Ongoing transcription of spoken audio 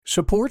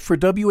Support for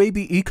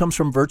WABE comes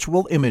from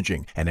Virtual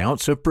Imaging. An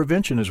ounce of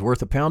prevention is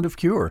worth a pound of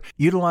cure.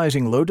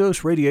 Utilizing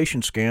low-dose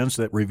radiation scans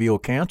that reveal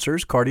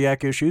cancers,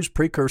 cardiac issues,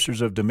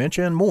 precursors of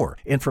dementia, and more.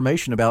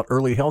 Information about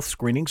early health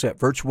screenings at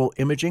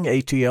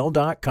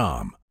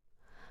virtualimagingatl.com.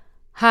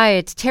 Hi,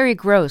 it's Terry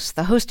Gross,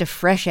 the host of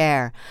Fresh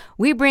Air.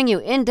 We bring you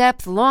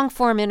in-depth,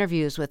 long-form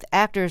interviews with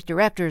actors,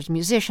 directors,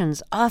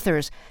 musicians,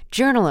 authors,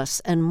 journalists,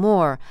 and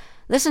more.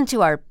 Listen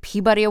to our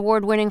Peabody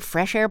Award-winning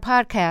Fresh Air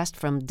podcast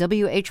from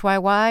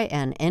WHYY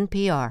and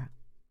NPR.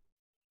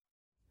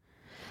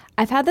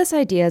 I've had this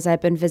idea as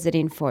I've been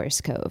visiting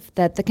Forest Cove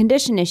that the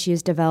condition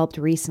issues developed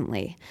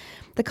recently.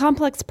 The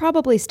complex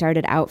probably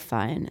started out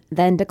fine,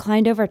 then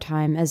declined over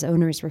time as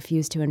owners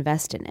refused to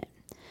invest in it.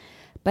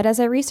 But as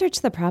I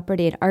researched the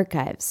property and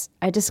archives,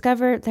 I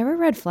discovered there were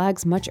red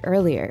flags much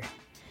earlier.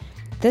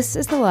 This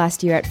is the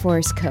last year at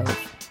Forest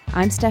Cove.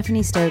 I'm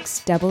Stephanie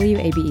Stokes,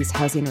 WABE's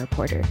housing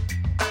reporter.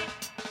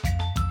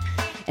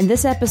 In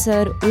this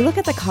episode, we look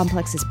at the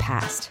complex's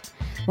past,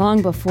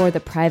 long before the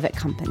private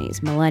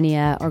companies,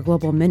 Millennia or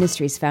Global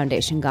Ministries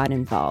Foundation got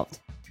involved,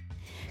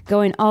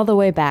 going all the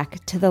way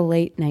back to the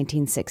late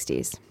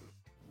 1960s.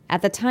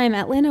 At the time,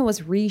 Atlanta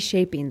was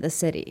reshaping the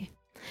city.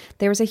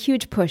 There was a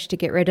huge push to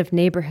get rid of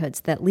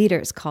neighborhoods that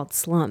leaders called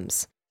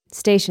slums.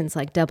 Stations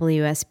like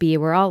WSB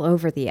were all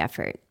over the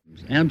effort.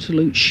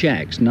 Absolute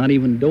shacks, not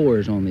even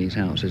doors on these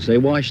houses. They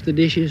wash the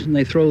dishes and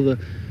they throw the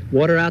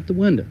water out the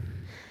window.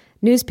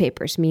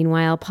 Newspapers,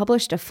 meanwhile,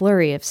 published a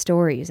flurry of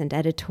stories and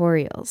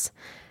editorials.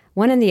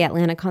 One in the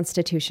Atlanta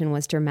Constitution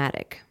was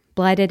dramatic.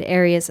 Blighted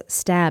areas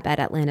stab at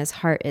Atlanta's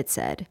heart, it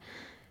said.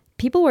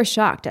 People were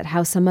shocked at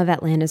how some of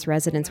Atlanta's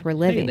residents were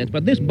living.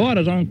 But this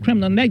borders on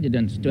criminal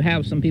negligence to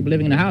have some people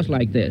living in a house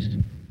like this.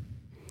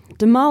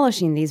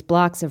 Demolishing these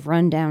blocks of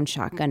rundown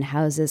shotgun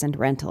houses and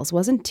rentals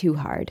wasn't too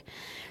hard.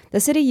 The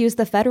city used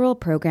the federal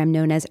program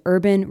known as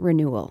urban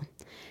renewal.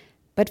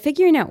 But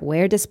figuring out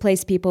where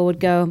displaced people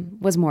would go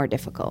was more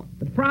difficult.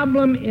 The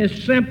problem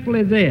is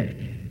simply this.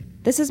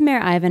 This is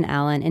Mayor Ivan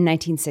Allen in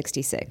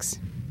 1966.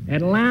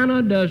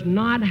 Atlanta does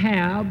not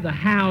have the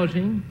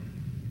housing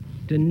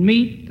to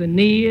meet the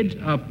needs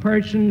of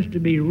persons to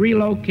be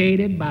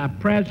relocated by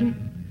present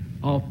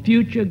or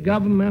future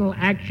governmental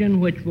action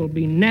which will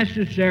be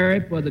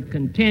necessary for the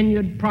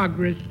continued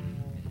progress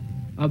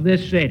of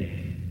this city.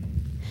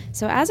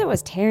 So as it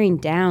was tearing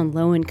down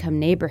low-income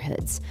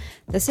neighborhoods,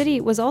 the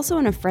city was also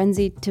in a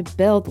frenzy to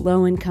build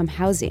low-income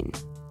housing.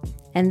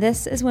 And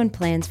this is when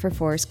plans for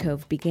Forest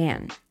Cove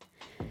began.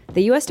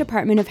 The U.S.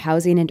 Department of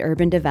Housing and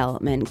Urban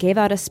Development gave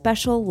out a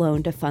special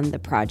loan to fund the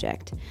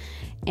project.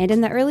 And in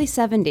the early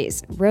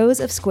 70s, rows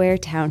of square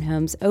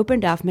townhomes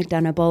opened off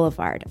McDonough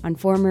Boulevard on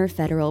former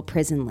federal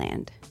prison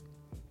land.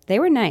 They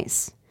were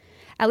nice.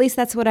 At least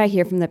that's what I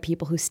hear from the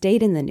people who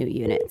stayed in the new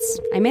units.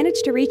 I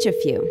managed to reach a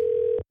few,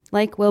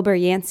 like Wilbur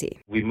Yancey.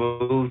 We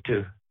moved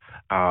to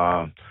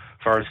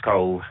Forest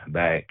Cove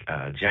back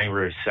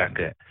January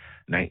 2nd,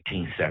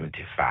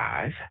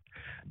 1975,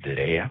 the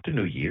day after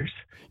New Year's.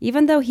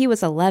 Even though he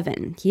was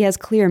 11, he has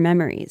clear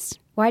memories.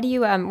 Why do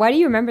you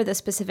remember the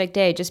specific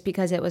day? Just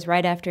because it was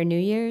right after New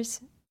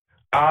Year's?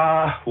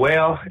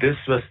 Well, this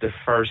was the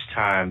first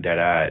time that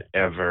I'd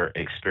ever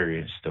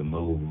experienced a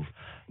move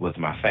with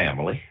my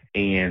family.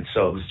 And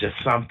so it was just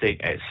something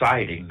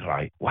exciting,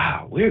 like,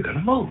 wow, we're going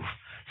to move.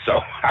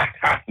 So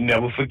I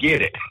never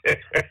forget it.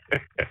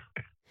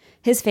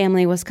 His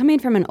family was coming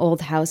from an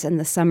old house in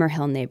the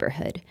Summerhill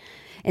neighborhood.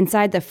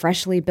 Inside the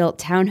freshly built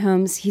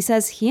townhomes, he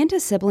says he and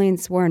his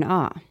siblings were in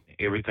awe.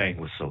 Everything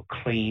was so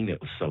clean.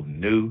 It was so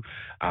new.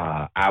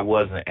 I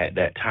wasn't at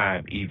that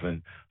time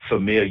even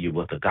familiar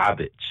with the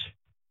garbage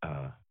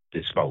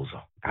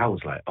disposal. I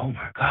was like, oh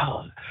my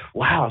God,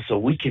 wow, so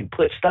we can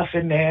put stuff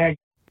in there.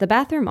 The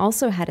bathroom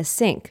also had a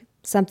sink,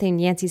 something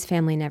Yancey's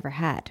family never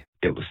had.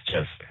 It was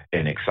just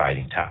an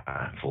exciting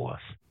time for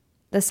us.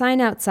 The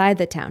sign outside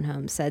the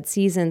townhome said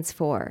Seasons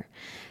 4,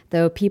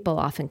 though people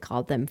often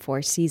called them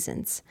Four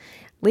Seasons.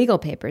 Legal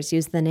papers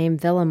used the name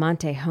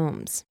Villamonte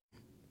Homes.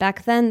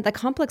 Back then, the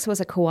complex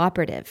was a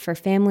cooperative for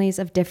families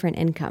of different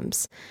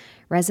incomes.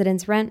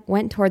 Residents' rent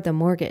went toward the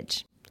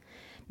mortgage.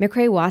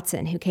 McCrae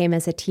Watson, who came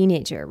as a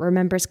teenager,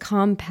 remembers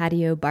calm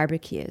patio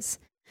barbecues.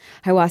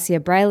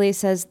 Hawasia Briley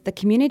says the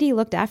community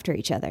looked after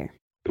each other.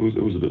 It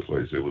was a good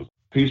place. It was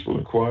peaceful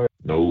and quiet,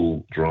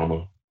 no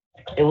drama.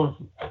 It was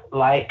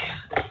like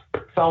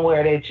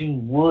somewhere that you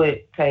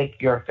would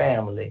take your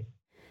family.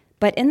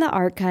 But in the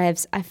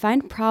archives, I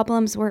find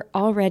problems were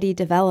already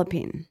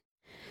developing.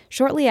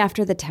 Shortly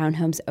after the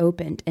townhomes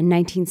opened in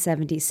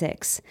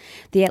 1976,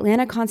 the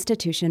Atlanta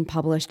Constitution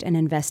published an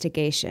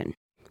investigation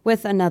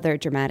with another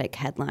dramatic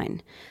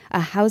headline,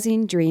 "A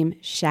Housing Dream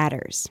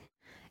Shatters."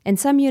 In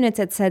some units,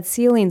 it said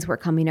ceilings were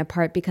coming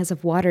apart because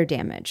of water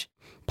damage,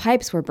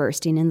 pipes were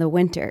bursting in the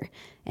winter,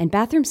 and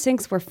bathroom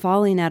sinks were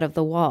falling out of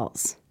the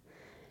walls.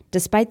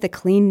 Despite the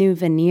clean new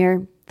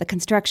veneer, the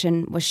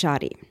construction was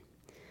shoddy.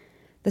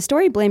 The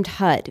story blamed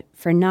HUD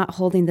for not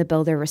holding the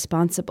builder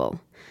responsible.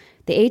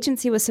 The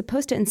agency was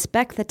supposed to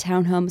inspect the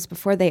townhomes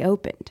before they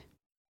opened.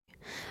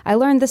 I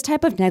learned this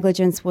type of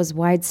negligence was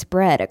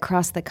widespread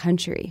across the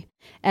country.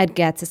 Ed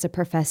Getz is a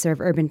professor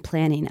of urban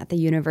planning at the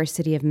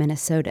University of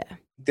Minnesota.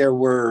 There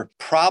were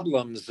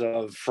problems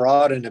of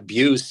fraud and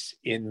abuse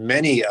in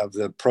many of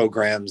the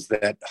programs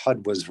that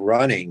HUD was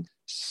running,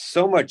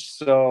 so much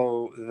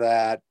so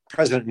that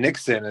President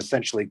Nixon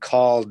essentially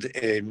called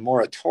a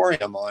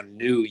moratorium on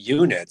new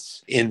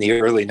units in the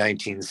early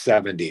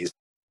 1970s.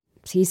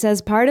 He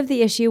says part of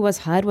the issue was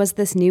HUD was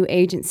this new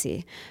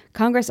agency.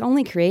 Congress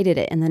only created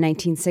it in the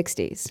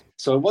 1960s.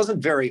 So it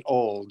wasn't very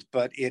old,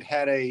 but it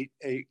had a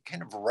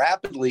kind of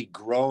rapidly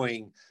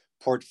growing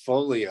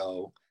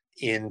portfolio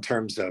in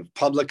terms of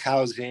public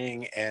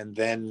housing and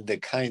then the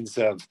kinds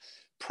of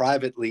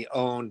privately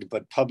owned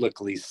but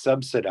publicly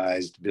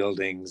subsidized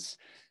buildings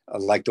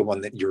like the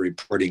one that you're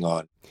reporting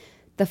on.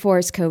 The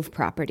Forest Cove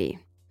property.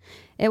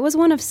 It was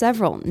one of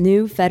several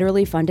new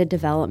federally funded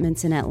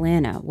developments in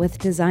Atlanta with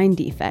design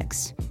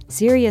defects,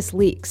 serious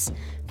leaks,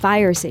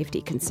 fire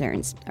safety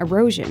concerns,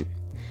 erosion.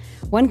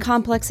 One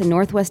complex in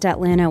northwest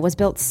Atlanta was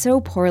built so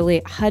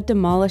poorly, HUD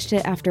demolished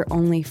it after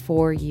only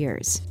 4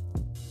 years.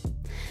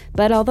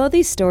 But although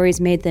these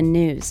stories made the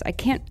news, I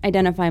can't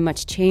identify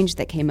much change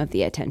that came of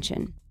the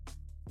attention.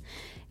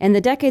 In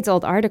the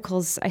decades-old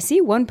articles, I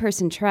see one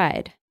person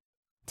tried.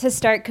 To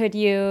start, could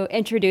you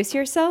introduce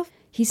yourself?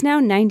 He's now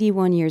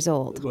 91 years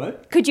old.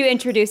 What? Could you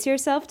introduce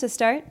yourself to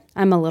start?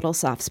 I'm a little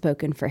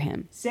soft-spoken for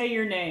him. Say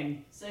your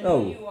name. Say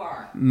who you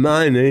are.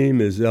 My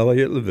name is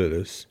Elliot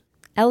Levitas.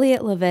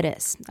 Elliot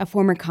Levitas, a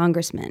former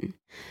congressman.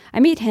 I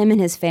meet him and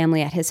his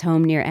family at his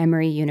home near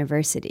Emory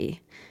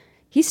University.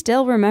 He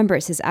still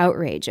remembers his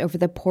outrage over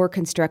the poor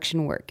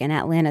construction work in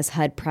Atlanta's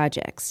HUD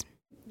projects.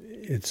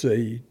 It's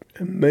an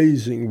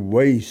amazing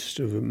waste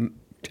of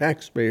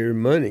taxpayer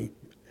money.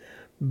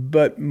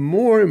 But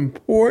more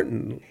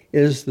important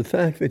is the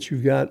fact that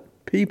you've got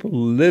people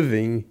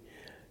living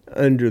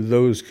under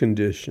those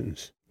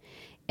conditions.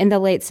 In the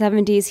late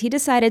 70s, he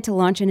decided to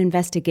launch an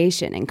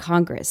investigation in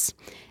Congress.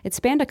 It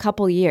spanned a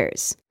couple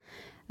years.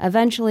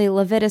 Eventually,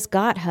 Levitas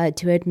got HUD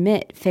to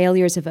admit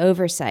failures of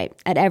oversight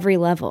at every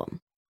level.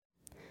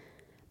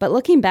 But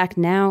looking back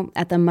now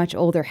at the much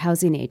older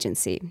housing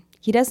agency,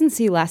 he doesn't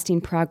see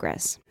lasting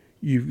progress.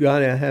 You've got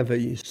to have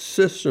a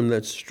system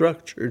that's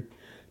structured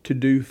to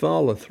do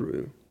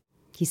follow-through.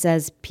 He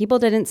says people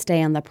didn't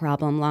stay on the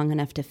problem long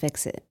enough to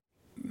fix it.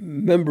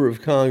 Member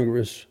of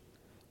Congress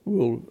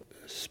will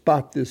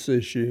spot this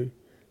issue,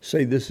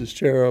 say this is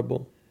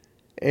terrible,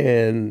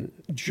 and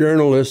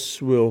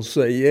journalists will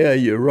say, yeah,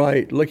 you're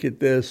right, look at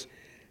this,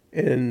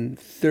 and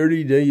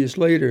 30 days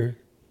later,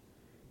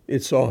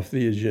 it's off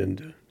the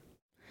agenda.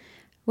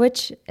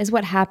 Which is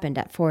what happened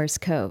at Forest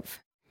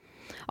Cove.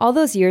 All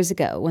those years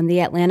ago, when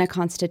the Atlanta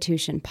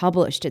Constitution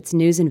published its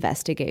news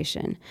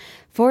investigation,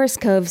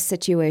 Forest Cove's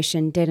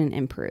situation didn't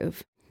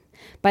improve.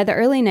 By the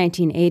early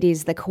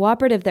 1980s, the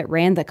cooperative that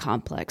ran the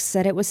complex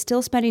said it was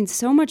still spending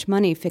so much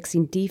money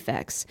fixing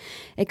defects,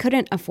 it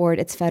couldn't afford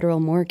its federal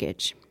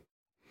mortgage.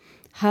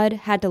 HUD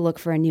had to look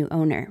for a new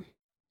owner.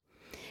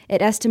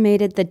 It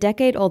estimated the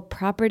decade-old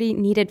property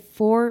needed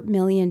 $4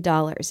 million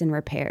in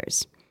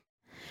repairs.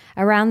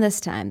 Around this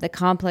time, the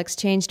complex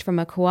changed from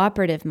a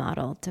cooperative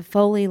model to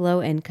fully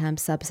low-income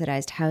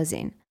subsidized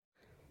housing.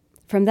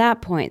 From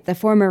that point, the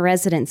former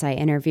residents I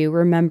interview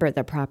remember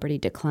the property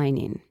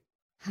declining,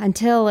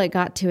 until it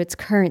got to its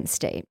current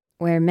state,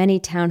 where many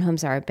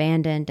townhomes are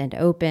abandoned and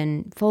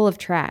open, full of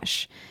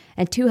trash,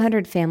 and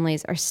 200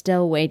 families are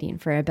still waiting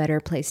for a better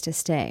place to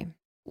stay.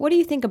 What do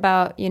you think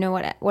about,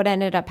 what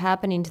ended up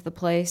happening to the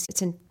place?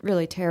 It's in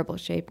really terrible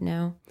shape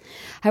now.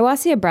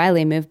 Hiwasia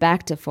Briley moved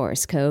back to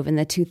Forest Cove in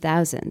the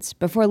 2000s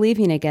before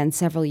leaving again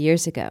several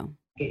years ago.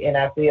 And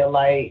I feel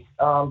like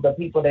the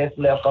people that's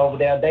left over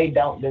there, they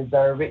don't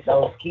deserve it.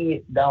 Those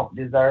kids don't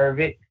deserve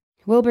it.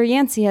 Wilbur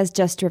Yancey has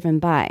just driven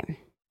by.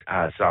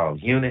 I saw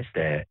units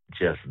that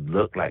just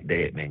looked like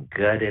they had been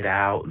gutted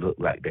out, looked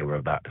like they were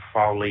about to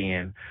fall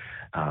in.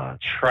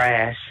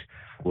 Trash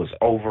was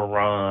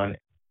overrun.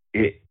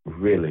 It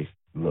really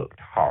looked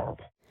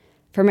horrible.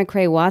 For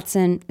McCrae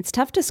Watson, it's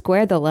tough to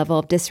square the level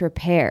of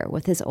disrepair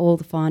with his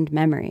old fond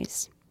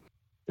memories.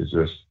 It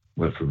just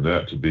went from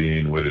that to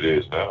being what it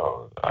is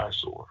now, an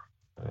eyesore.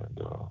 And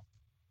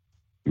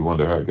you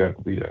wonder how it got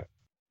to be that.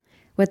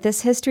 With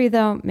this history,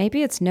 though,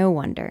 maybe it's no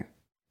wonder.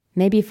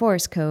 Maybe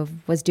Forest Cove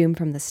was doomed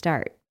from the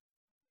start.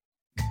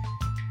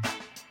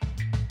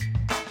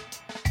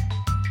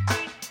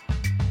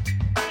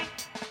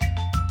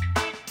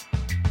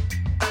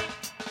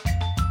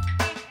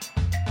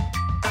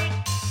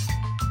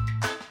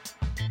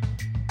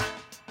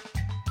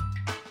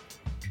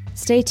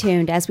 Stay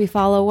tuned as we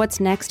follow what's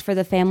next for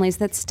the families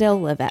that still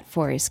live at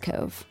Forest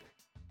Cove.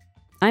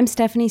 I'm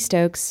Stephanie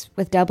Stokes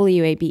with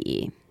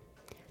WABE.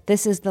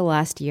 This is the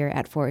last year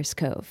at Forest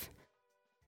Cove.